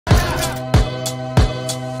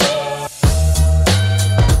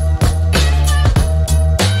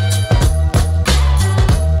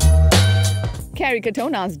Kerry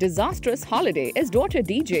Katona's disastrous holiday as daughter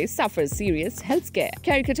DJ suffers serious health scare.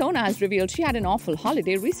 Kerry Katona has revealed she had an awful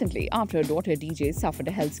holiday recently after her daughter DJ suffered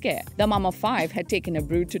a health scare. The mom of 5 had taken a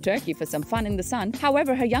brood to Turkey for some fun in the sun.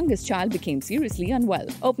 However, her youngest child became seriously unwell.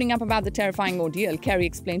 Opening up about the terrifying ordeal, Kerry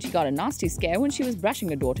explained she got a nasty scare when she was brushing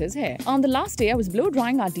her daughter's hair. On the last day, I was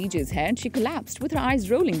blow-drying our DJ's hair and she collapsed with her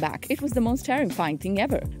eyes rolling back. It was the most terrifying thing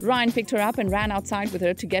ever. Ryan picked her up and ran outside with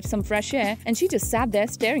her to get some fresh air, and she just sat there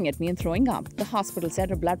staring at me and throwing up. The hospital said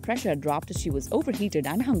her blood pressure had dropped as she was overheated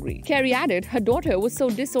and hungry. Kerry added her daughter was so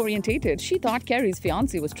disorientated she thought Kerry's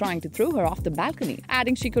fiancé was trying to throw her off the balcony,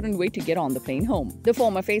 adding she couldn't wait to get on the plane home. The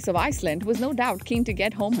former face of Iceland was no doubt keen to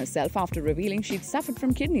get home herself after revealing she'd suffered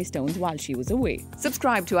from kidney stones while she was away.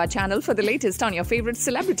 Subscribe to our channel for the latest on your favorite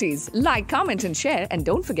celebrities. Like, comment and share, and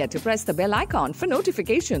don't forget to press the bell icon for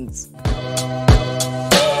notifications.